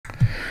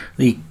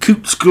The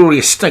Coutts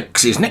Glorious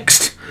Stakes is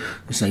next.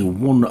 It's a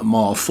 1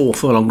 mile 4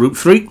 furlong Group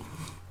 3.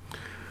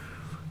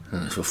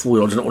 For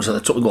 4-year-olds and upwards at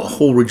the top, we've got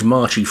Horridge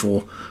Marchy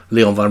for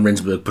Leon van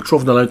Rensburg.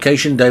 Petrovna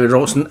Location, David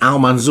Robertson, Al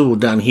Manzour,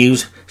 Dan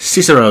Hughes,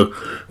 Cicero,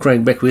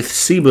 Craig Beckwith,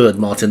 Seabird,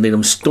 Martin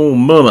Needham, Storm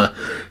Murmur,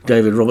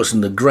 David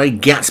Robertson, The Grey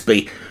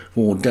Gatsby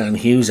for Dan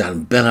Hughes,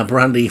 and Bella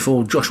Brandy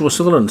for Joshua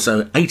Sutherland.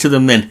 So 8 of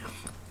them then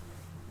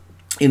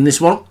in this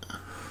one.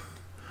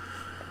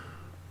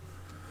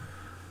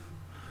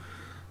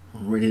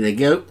 Ready to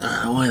go.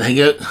 Away they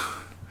go.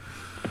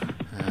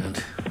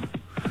 And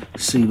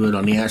Seabird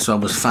on the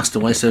outside was fast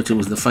away, so too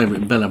was the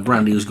favourite Bella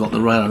Brandy, who's got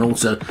the rail, and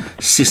also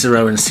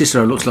Cicero. And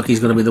Cicero looks like he's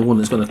going to be the one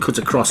that's going to cut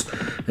across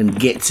and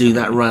get to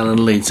that rail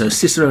and lead. So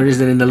Cicero is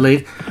then in the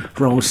lead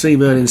from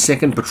Seabird in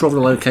second. Petrovna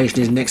Location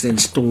is next, then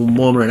Storm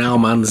Murmur and Al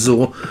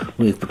Manzour,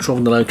 with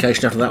Petrovna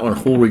Location after that one,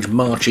 Horridge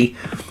Marchy.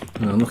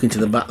 Looking to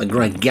the back, the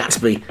Grey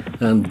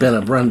Gatsby and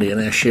Bella Brandy are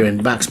now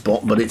sharing back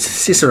spot, but it's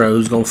Cicero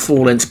who's gone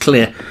 4 lengths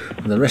clear,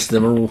 and the rest of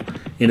them are all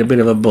in a bit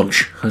of a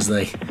bunch as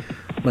they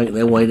make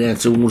their way down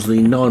towards the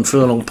 9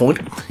 furlong point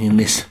in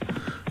this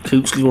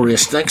Coutts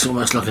Glorious Stakes,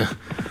 almost like a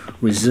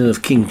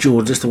reserve King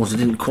George. This the ones that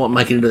didn't quite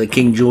make it into the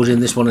King George in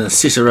this one, and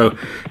Cicero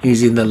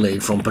is in the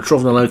lead from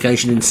Petrovna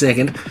Location in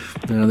second,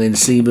 and then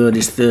Seabird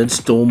is third,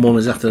 Storm Mum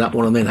is after that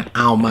one, and then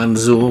Al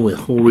Manzour with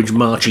Horridge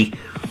Marchy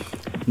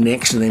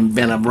next, and then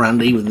Bella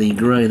Brandy with the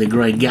Grey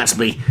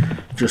Gatsby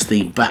just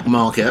the back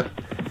marker.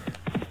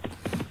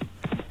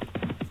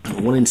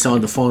 One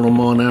inside the final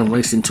mile now,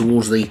 racing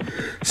towards the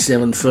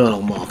 7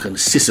 furlong mark, and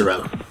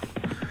Cicero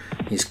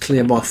is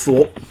clear by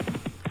 4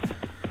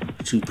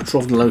 to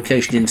Petrovna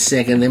Location in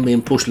second, then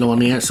being pushed low on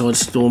the outside,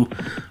 Storm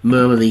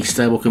Murmur, the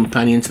stable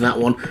companion to that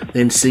one,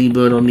 then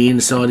Seabird on the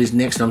inside is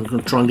next. I'm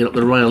going to try and get up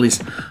the rail is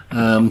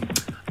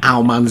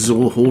Al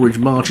Manzour. Horridge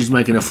March is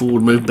making a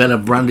forward move. Bella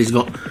Brandy's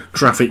got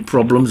traffic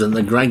problems, and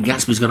the Grey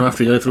Gatsby's going to have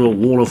to go through a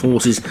wall of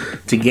horses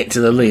to get to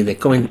the lead. They're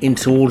coming in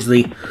towards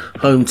the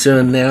home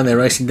turn now. They're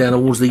racing down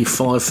towards the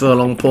 5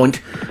 furlong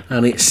point,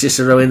 and it's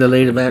Cicero in the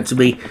lead, about to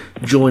be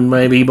joined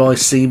maybe by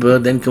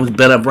Seabird. Then comes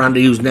Bella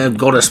Brandy, who's now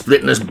got a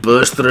split and has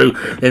burst through.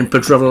 Then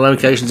Petrovna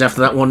Locations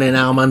after that one. Then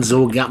Al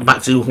Manzour gap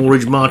back to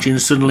Horridge March,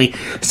 and suddenly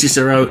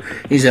Cicero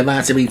is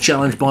about to be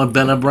challenged by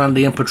Bella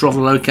Brandy and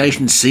Petrovna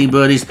Location.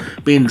 Seabird is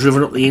being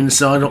driven up the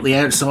inside. Up the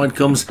outside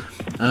comes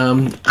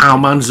Al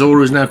Manzour,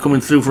 who's now coming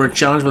through for a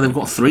challenge, but they've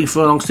got 3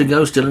 furlongs to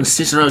go still, and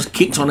Cicero's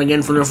kicked on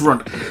again from the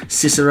front.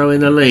 Cicero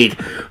in the lead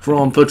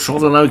from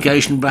Petrovna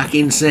Location back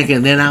in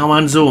second, then Al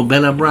Manzour,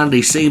 Bella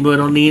Brandy, Seabird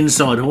on the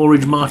inside,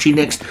 Horridge Marchy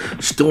next,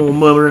 Storm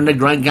Murmur and the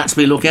Grey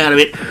Gatsby look out of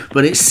it,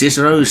 but it's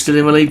Cicero who's still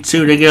in the lead,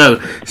 2 to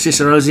go.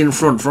 Cicero's in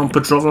front from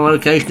Petrovna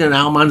Location and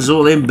Al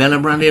Manzour, then Bella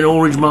Brandy and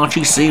Horridge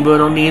Marchy, Seabird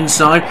on the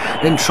inside,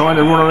 then trying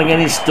to run on again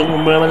is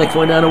Storm Murmur. They're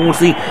coming down towards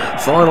the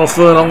final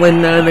furlong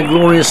then now in the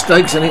Glorious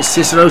Stakes, and it's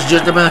Cicero's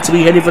just about to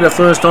be headed for the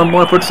first time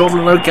by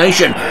Petrovna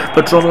Location.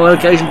 Petrovna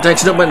Location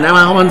takes it up, but now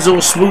Al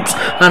Manzour swoops,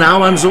 and Al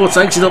Manzour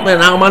takes it up there.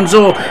 Al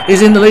Manzour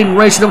is in the lead and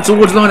racing up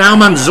towards the line. Al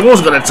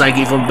Manzour's going to take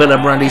it from Bella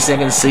Brandy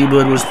second.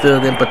 Seabird was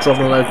third, then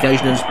Petrovna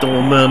Location and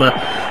Storm Murmur.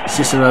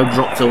 Cicero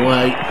dropped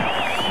away,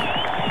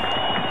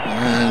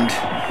 and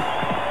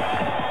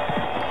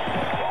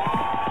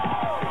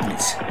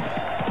it's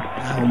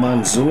Al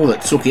Manzour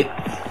that took it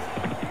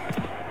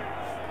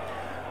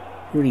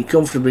really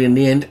comfortably in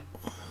the end.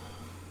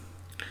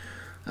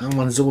 Al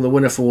Manzour the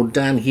winner for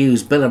Dan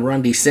Hughes, Bella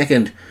Brandy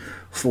second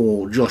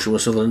for Joshua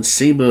Sutherland,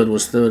 Seabird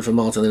was third for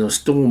Martin, then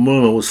Storm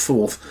Murmur was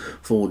fourth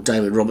for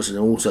David Robertson,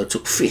 who also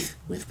took 5th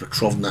with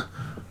Petrovna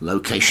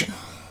Location.